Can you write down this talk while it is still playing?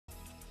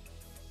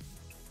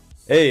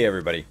Hey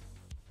everybody,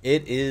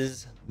 it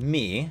is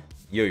me,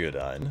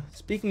 Yoyodyne,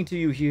 speaking to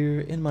you here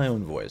in my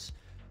own voice.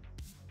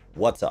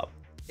 What's up?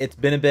 It's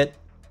been a bit.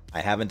 I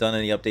haven't done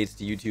any updates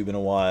to YouTube in a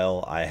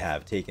while. I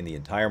have taken the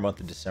entire month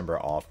of December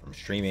off from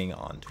streaming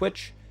on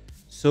Twitch.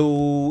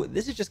 So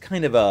this is just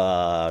kind of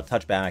a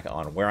touchback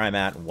on where I'm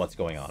at and what's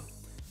going on.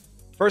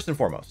 First and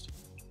foremost,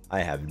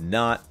 I have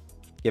not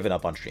given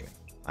up on streaming.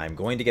 I'm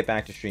going to get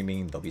back to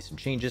streaming. There'll be some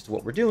changes to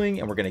what we're doing,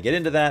 and we're going to get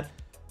into that.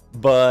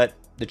 But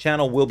the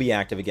channel will be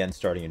active again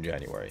starting in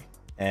January.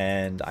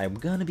 And I'm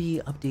going to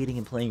be updating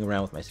and playing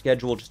around with my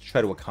schedule just to try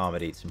to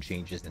accommodate some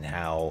changes in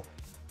how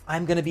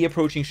I'm going to be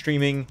approaching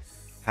streaming,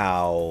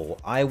 how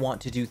I want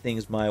to do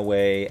things my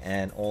way,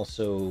 and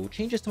also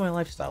changes to my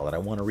lifestyle that I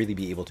want to really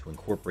be able to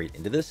incorporate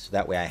into this.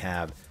 That way I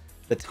have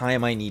the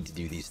time I need to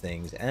do these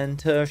things and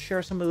to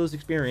share some of those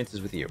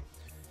experiences with you.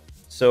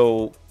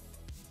 So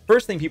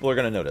first thing people are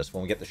going to notice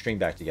when we get the stream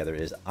back together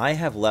is I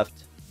have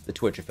left the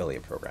Twitch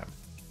affiliate program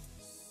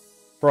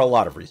for a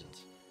lot of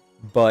reasons,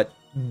 but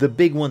the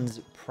big ones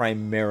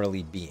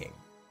primarily being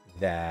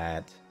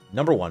that,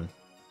 number one,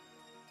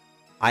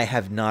 I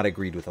have not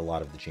agreed with a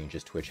lot of the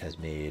changes Twitch has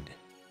made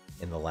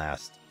in the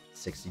last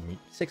 6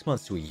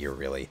 months to a year,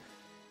 really,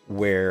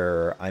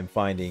 where I'm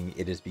finding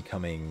it is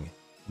becoming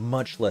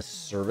much less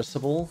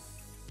serviceable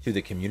to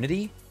the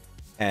community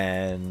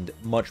and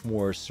much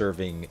more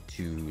serving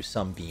to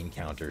some bean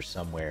counter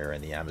somewhere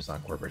in the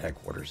Amazon corporate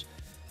headquarters.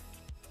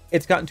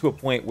 It's gotten to a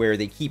point where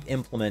they keep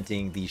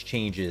implementing these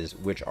changes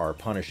which are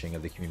punishing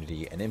of the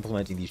community and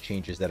implementing these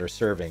changes that are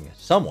serving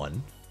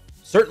someone,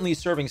 certainly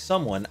serving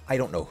someone, I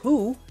don't know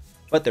who,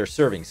 but they're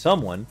serving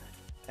someone,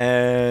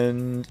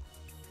 and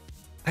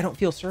I don't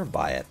feel served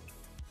by it.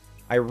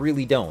 I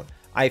really don't.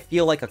 I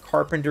feel like a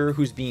carpenter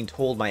who's being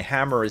told my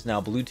hammer is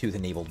now Bluetooth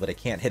enabled, but I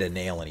can't hit a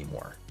nail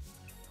anymore.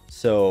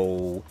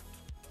 So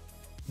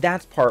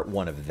that's part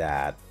one of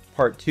that.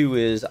 Part two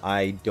is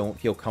I don't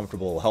feel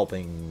comfortable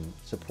helping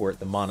support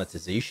the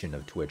monetization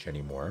of Twitch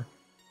anymore.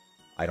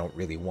 I don't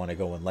really want to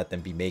go and let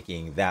them be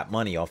making that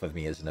money off of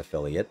me as an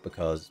affiliate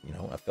because, you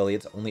know,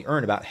 affiliates only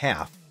earn about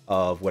half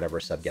of whatever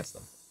a sub gets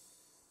them.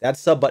 That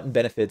sub button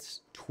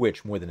benefits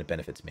Twitch more than it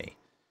benefits me.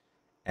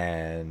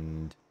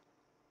 And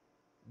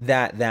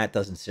that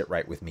doesn't sit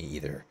right with me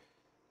either.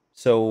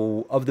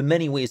 So of the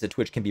many ways that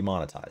Twitch can be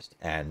monetized,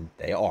 and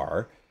they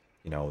are,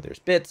 you know, there's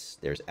bits,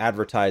 there's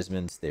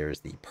advertisements, there's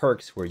the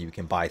perks where you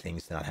can buy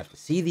things to not have to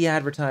see the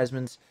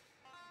advertisements.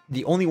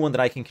 The only one that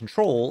I can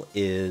control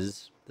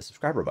is the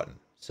subscriber button.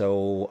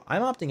 So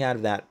I'm opting out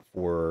of that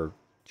for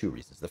two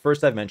reasons. The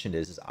first I've mentioned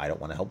is I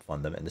don't want to help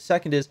fund them. And the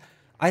second is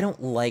I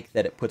don't like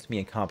that it puts me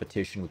in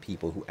competition with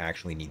people who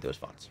actually need those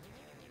funds.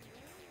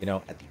 You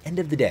know, at the end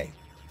of the day,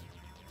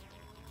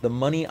 the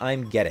money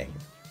I'm getting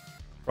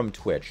from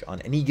Twitch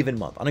on any given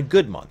month, on a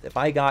good month, if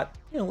I got,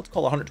 you know, let's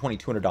call $120,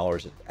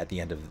 $200 at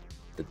the end of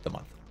the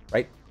month,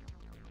 right?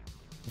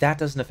 That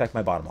doesn't affect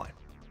my bottom line.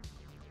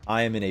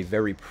 I am in a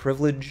very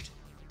privileged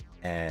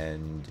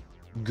and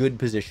good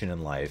position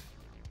in life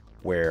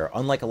where,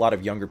 unlike a lot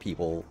of younger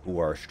people who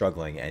are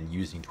struggling and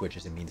using Twitch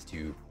as a means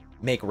to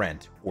make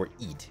rent or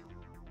eat,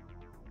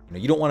 you know,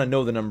 you don't want to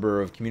know the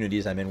number of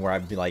communities I'm in where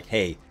I'd be like,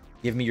 hey,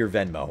 give me your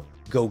Venmo,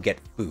 go get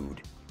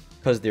food,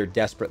 because they're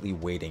desperately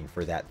waiting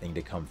for that thing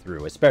to come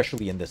through,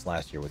 especially in this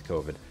last year with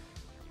COVID.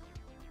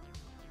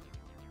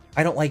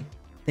 I don't like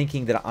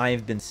thinking that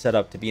I've been set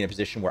up to be in a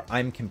position where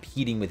I'm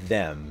competing with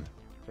them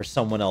for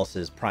someone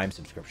else's Prime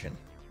subscription.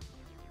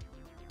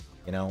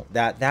 You know,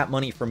 that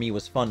money for me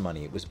was fun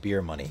money. It was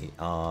beer money.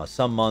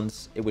 Some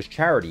months it was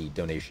charity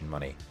donation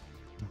money.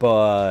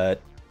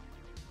 But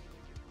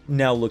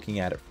now looking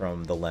at it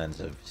from the lens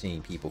of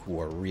seeing people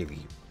who are really,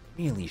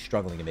 really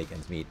struggling to make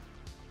ends meet,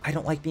 I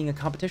don't like being in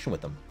competition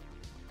with them.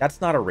 That's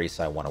not a race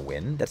I want to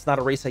win. That's not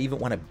a race I even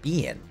want to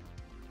be in.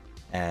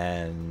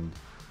 And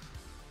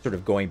sort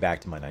of going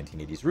back to my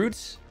 1980s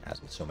roots, as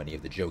with so many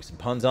of the jokes and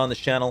puns on this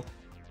channel,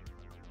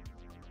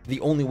 the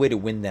only way to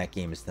win that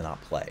game is to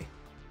not play.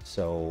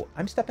 So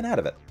I'm stepping out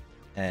of it.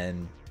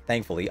 And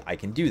thankfully, I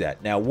can do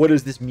that. Now, what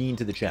does this mean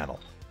to the channel?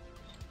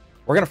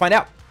 We're going to find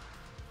out.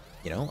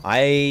 You know,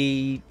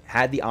 I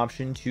had the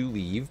option to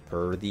leave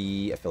per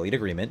the affiliate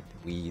agreement.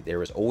 There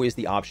was always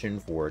the option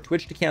for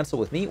Twitch to cancel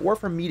with me or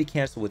for me to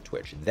cancel with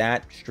Twitch.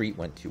 That street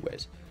went two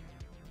ways.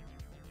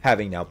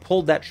 Having now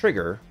pulled that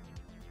trigger,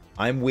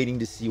 I'm waiting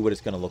to see what it's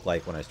going to look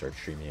like when I start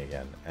streaming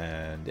again.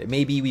 And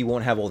maybe we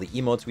won't have all the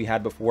emotes we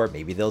had before.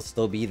 Maybe they'll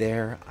still be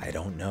there. I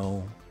don't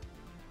know.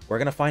 We're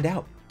going to find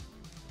out.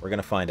 We're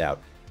going to find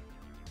out.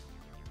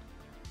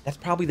 That's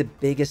probably the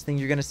biggest thing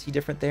you're going to see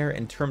different there.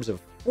 In terms of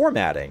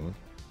formatting,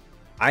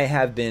 I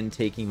have been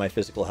taking my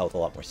physical health a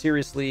lot more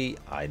seriously.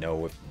 I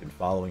know if you've been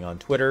following on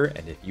Twitter,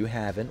 and if you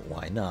haven't,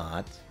 why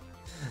not?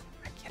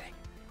 I'm kidding.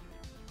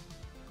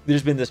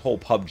 There's been this whole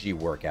PuBG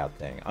workout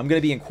thing. I'm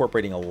going to be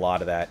incorporating a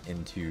lot of that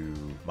into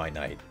my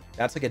night.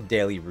 That's like a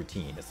daily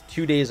routine. It's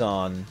 2 days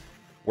on,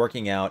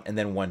 working out, and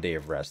then 1 day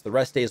of rest. The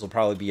rest days will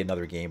probably be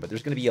another game, but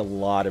there's going to be a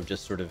lot of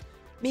just sort of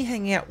me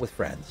hanging out with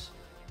friends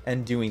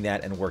and doing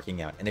that and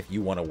working out. And if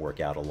you want to work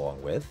out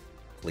along with,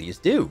 please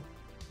do.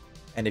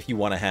 And if you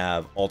want to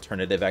have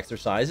alternative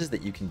exercises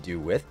that you can do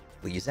with,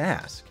 please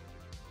ask.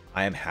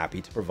 I am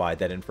happy to provide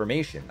that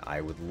information. I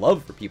would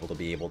love for people to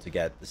be able to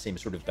get the same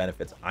sort of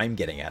benefits I'm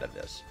getting out of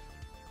this.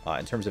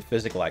 In terms of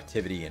physical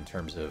activity, in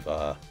terms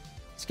of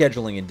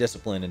scheduling and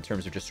discipline, in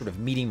terms of just sort of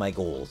meeting my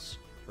goals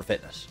for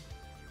fitness.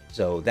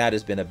 So that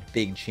has been a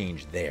big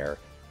change there.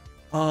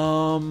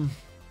 I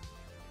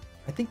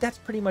think that's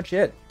pretty much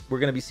it. We're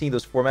going to be seeing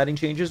those formatting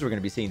changes. We're going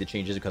to be seeing the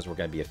changes because we're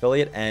going to be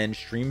affiliate, and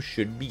streams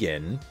should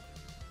begin.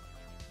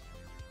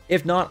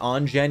 If not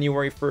on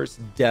January 1st,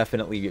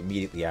 definitely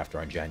immediately after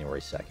on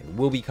January 2nd.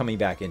 We'll be coming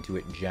back into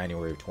it in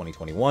January of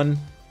 2021. And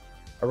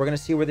we're going to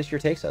see where this year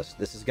takes us.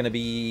 This is going to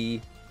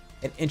be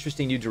an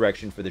interesting new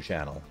direction for the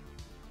channel.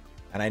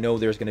 And I know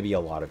there's going to be a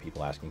lot of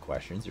people asking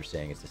questions. They're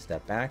saying it's a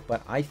step back,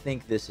 but I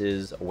think this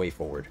is a way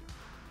forward.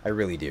 I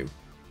really do.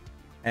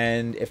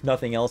 And if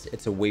nothing else,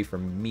 it's a way for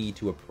me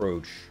to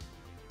approach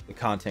the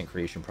content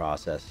creation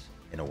process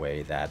in a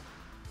way that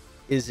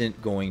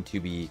isn't going to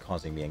be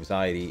causing me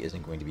anxiety,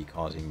 isn't going to be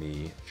causing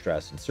me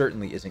stress, and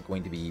certainly isn't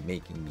going to be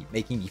making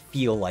me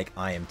feel like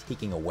I am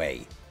taking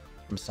away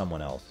from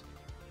someone else,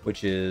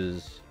 which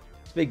is,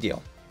 it's a big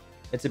deal.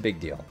 It's a big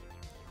deal.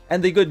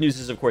 And the good news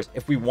is, of course,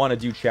 if we want to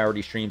do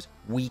charity streams,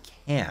 we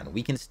can.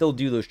 We can still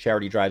do those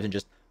charity drives and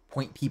just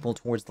point people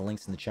towards the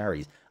links in the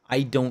charities.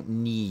 I don't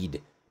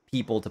need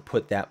people to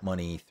put that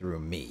money through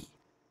me.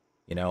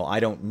 You know, I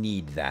don't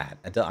need that.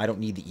 I don't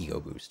need the ego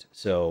boost.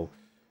 So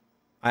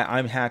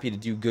I'm happy to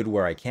do good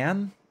where I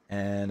can,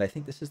 and I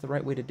think this is the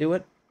right way to do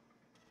it,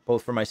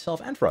 both for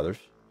myself and for others.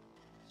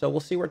 So we'll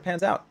see where it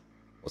pans out.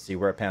 We'll see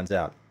where it pans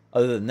out.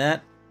 Other than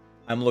that,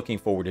 I'm looking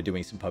forward to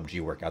doing some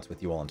PuBG workouts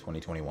with you all in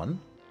 2021.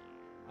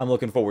 I'm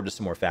looking forward to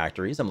some more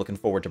factories. I'm looking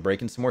forward to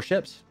breaking some more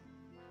ships.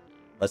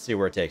 Let's see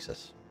where it takes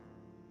us.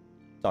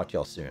 Talk to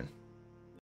y'all soon.